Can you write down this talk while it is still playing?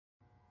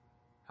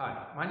Hi,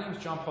 my name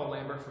is John Paul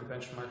Lambert from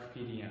Benchmark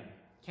PDM,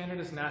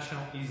 Canada's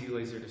national easy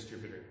laser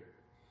distributor.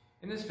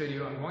 In this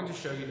video, I'm going to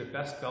show you the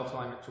best belt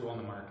alignment tool on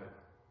the market.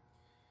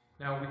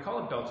 Now, we call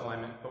it belt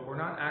alignment, but we're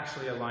not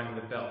actually aligning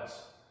the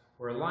belts.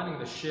 We're aligning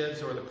the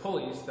sheaves or the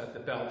pulleys that the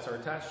belts are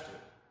attached to.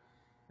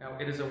 Now,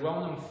 it is a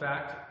well-known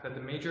fact that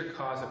the major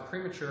cause of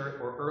premature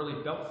or early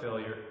belt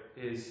failure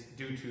is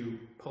due to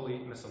pulley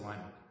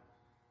misalignment.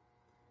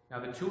 Now,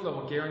 the tool that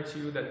will guarantee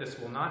you that this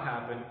will not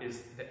happen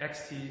is the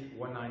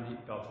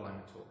Xt190 belt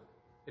alignment tool.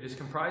 It is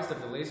comprised of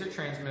the laser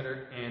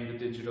transmitter and the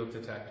digital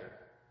detector.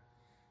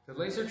 The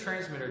laser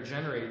transmitter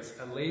generates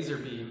a laser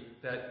beam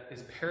that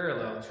is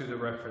parallel to the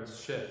reference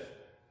sheave.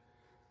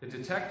 The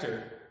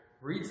detector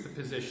reads the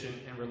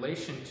position in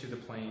relation to the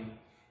plane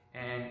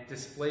and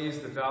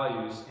displays the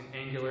values in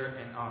angular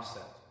and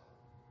offset.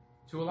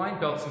 To align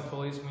belts and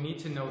pulleys, we need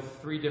to know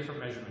three different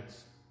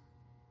measurements.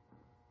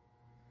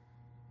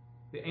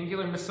 The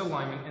angular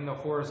misalignment in the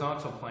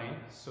horizontal plane,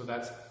 so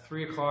that's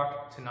 3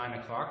 o'clock to 9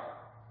 o'clock.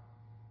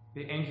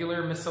 The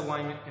angular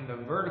misalignment in the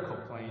vertical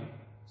plane,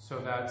 so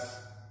that's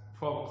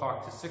 12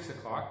 o'clock to 6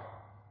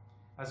 o'clock,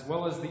 as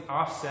well as the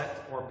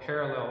offset or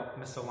parallel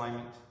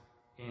misalignment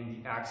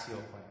in the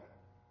axial plane.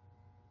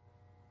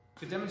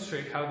 To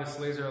demonstrate how this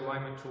laser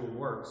alignment tool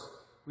works,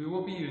 we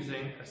will be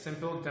using a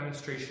simple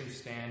demonstration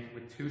stand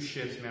with two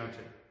sheaves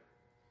mounted.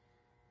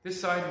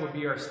 This side will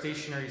be our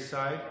stationary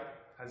side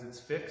as it's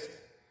fixed,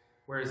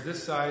 whereas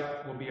this side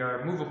will be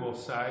our movable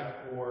side,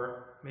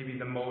 or maybe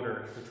the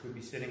motor, which would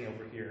be sitting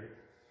over here.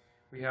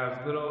 We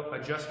have little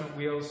adjustment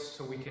wheels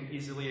so we can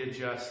easily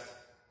adjust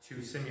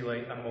to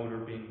simulate a motor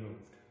being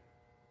moved.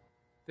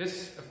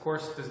 This, of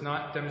course, does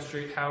not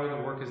demonstrate how the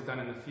work is done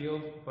in the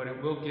field, but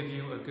it will give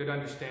you a good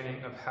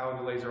understanding of how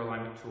the laser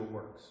alignment tool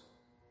works.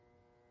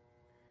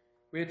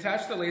 We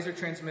attach the laser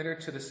transmitter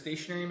to the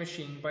stationary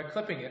machine by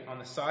clipping it on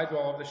the side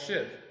wall of the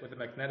sheave with the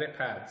magnetic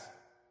pads.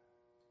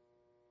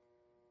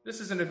 This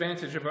is an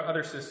advantage of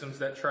other systems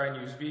that try and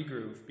use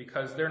V-groove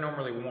because they're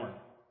normally worn.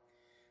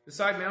 The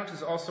side mount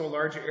is also a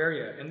larger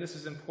area, and this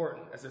is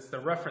important as it's the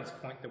reference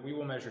point that we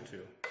will measure to.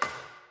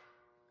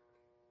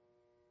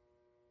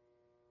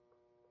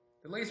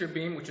 The laser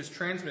beam, which is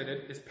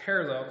transmitted, is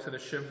parallel to the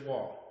sheave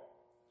wall.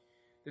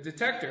 The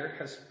detector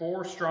has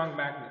 4 strong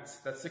magnets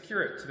that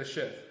secure it to the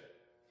sheave.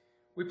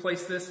 We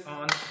place this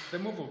on the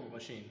movable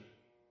machine.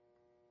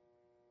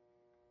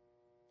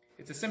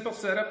 It's a simple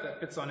setup that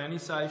fits on any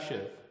size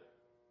sheave.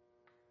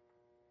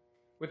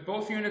 With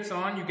both units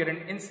on, you get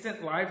an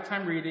instant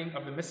live-time reading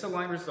of the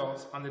misaligned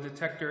results on the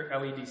detector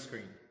LED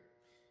screen.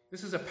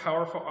 This is a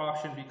powerful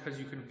option because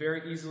you can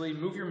very easily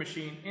move your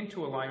machine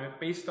into alignment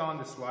based on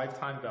this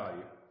live-time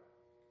value.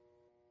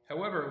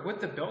 However, with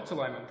the belt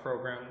alignment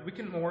program, we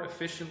can more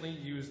efficiently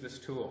use this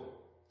tool.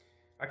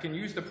 I can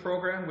use the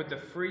program with the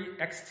free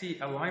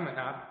XT Alignment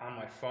app on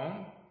my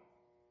phone.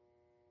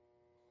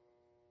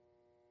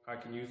 I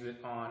can use it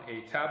on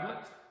a tablet.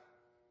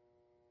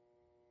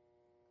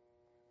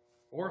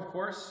 Or, of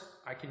course,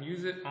 I can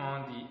use it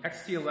on the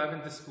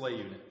XT11 display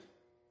unit.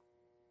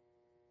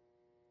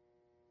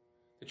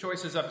 The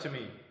choice is up to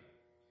me.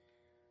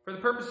 For the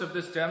purpose of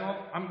this demo,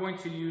 I'm going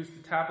to use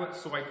the tablet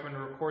so I can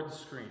record the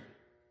screen.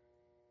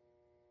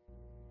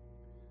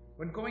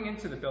 When going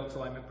into the belt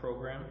alignment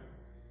program,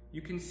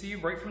 you can see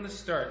right from the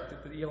start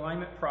that the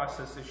alignment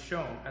process is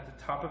shown at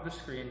the top of the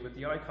screen with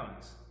the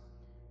icons.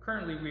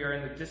 Currently, we are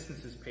in the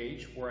distances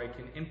page where I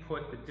can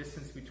input the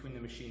distance between the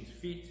machine's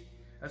feet,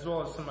 as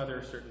well as some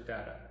other certain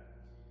data.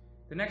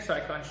 The next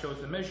icon shows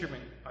the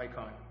measurement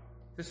icon.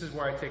 This is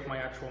where I take my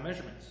actual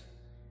measurements.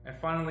 And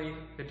finally,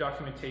 the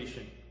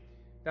documentation.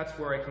 That's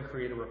where I can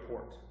create a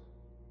report.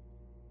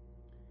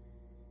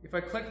 If I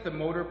click the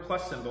motor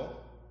plus symbol,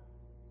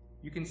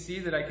 you can see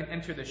that I can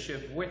enter the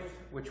sheave width,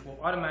 which will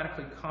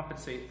automatically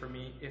compensate for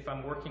me if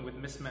I'm working with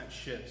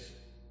mismatched sheaves.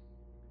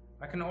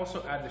 I can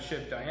also add the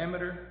sheave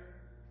diameter,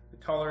 the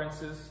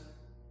tolerances,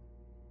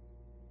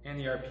 and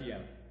the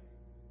RPM.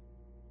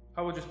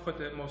 I will just put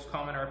the most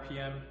common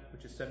RPM,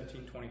 which is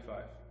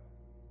 1725.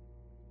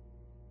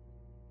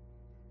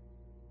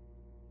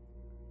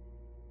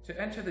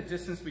 To enter the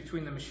distance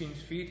between the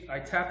machine's feet, I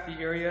tap the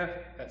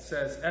area that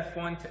says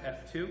F1 to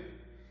F2.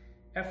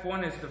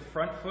 F1 is the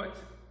front foot,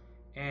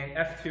 and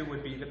F2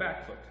 would be the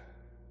back foot.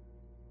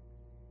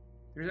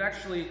 There's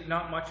actually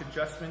not much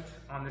adjustment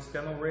on this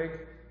demo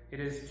rig. It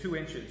is 2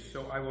 inches,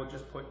 so I will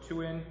just put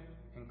 2 in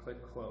and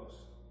click close.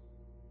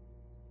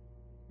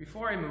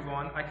 Before I move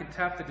on, I can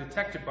tap the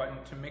detector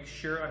button to make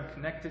sure I'm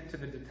connected to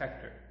the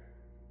detector.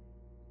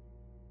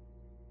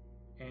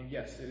 And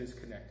yes, it is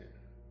connected.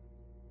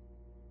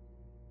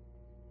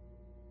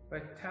 By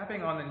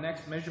tapping on the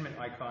next measurement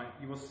icon,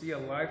 you will see a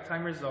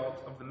lifetime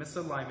result of the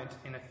misalignment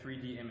in a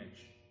 3D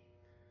image.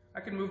 I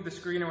can move the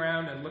screen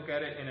around and look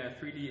at it in a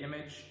 3D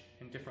image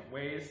in different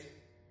ways,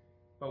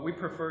 but we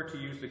prefer to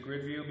use the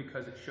grid view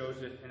because it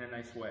shows it in a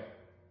nice way.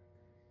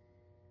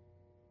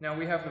 Now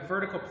we have the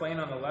vertical plane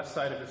on the left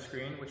side of the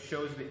screen, which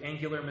shows the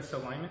angular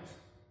misalignment,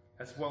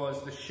 as well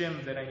as the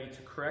shim that I need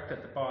to correct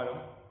at the bottom.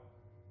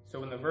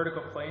 So in the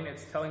vertical plane,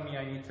 it's telling me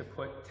I need to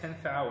put 10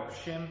 thou of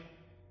shim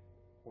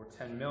or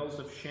 10 mils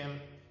of shim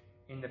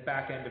in the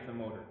back end of the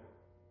motor.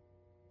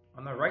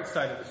 On the right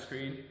side of the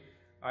screen,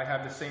 I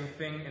have the same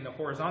thing in the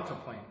horizontal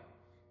plane.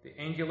 The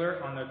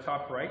angular on the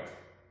top right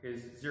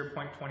is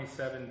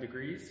 0.27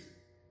 degrees,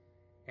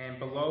 and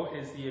below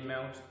is the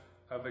amount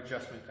of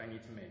adjustment I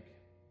need to make.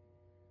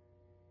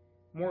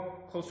 More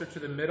closer to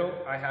the middle,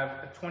 I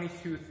have a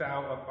 22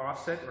 thou of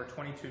offset, or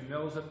 22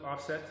 mils of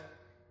offset,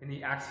 in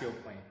the axial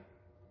plane.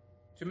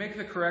 To make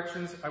the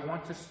corrections, I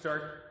want to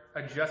start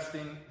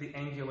adjusting the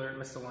angular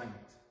misalignment.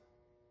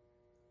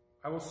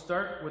 I will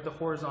start with the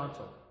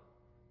horizontal.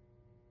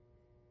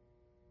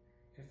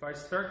 If I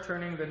start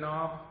turning the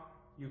knob,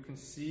 you can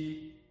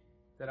see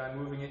that I'm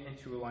moving it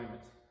into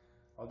alignment.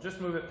 I'll just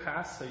move it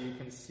past so you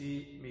can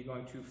see me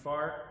going too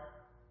far,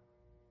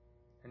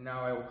 and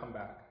now I will come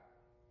back.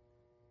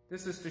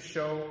 This is to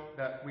show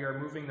that we are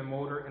moving the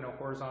motor in a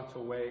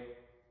horizontal way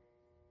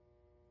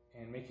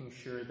and making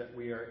sure that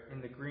we are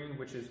in the green,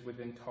 which is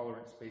within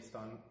tolerance based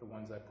on the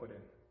ones I put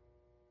in.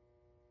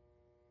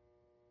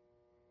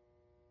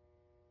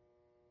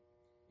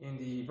 In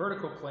the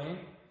vertical plane,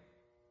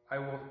 I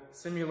will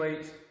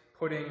simulate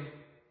putting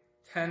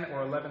 10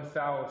 or 11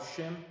 thou of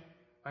shim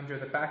under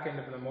the back end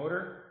of the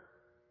motor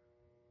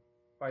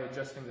by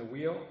adjusting the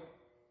wheel.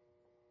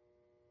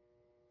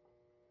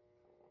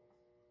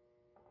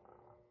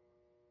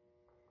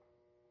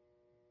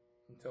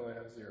 Until I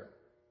have 0.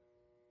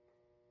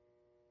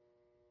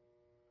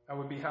 I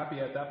would be happy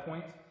at that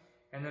point.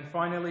 And then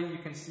finally, you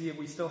can see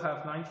we still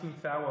have 19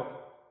 thou of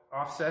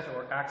offset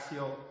or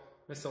axial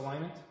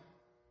misalignment.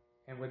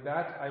 And with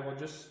that, I will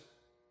just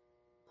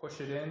push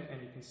it in,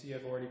 and you can see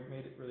I've already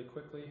made it really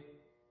quickly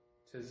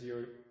to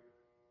 0,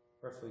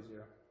 roughly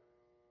 0.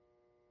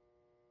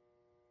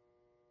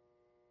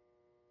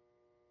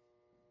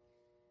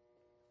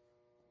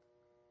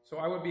 So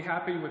I would be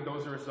happy with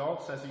those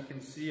results. As you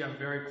can see, I'm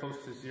very close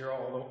to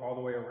 0 all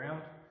the way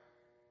around.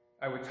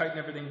 I would tighten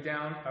everything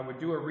down. I would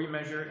do a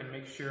remeasure and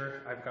make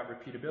sure I've got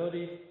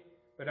repeatability.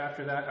 But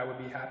after that, I would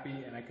be happy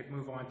and I could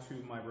move on to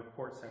my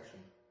report section.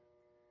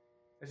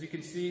 As you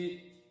can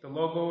see, the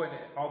logo and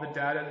all the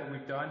data that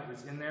we've done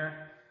is in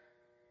there.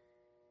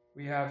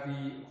 We have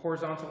the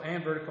horizontal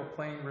and vertical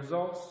plane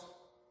results,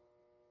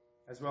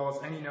 as well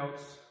as any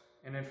notes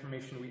and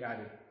information we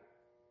added.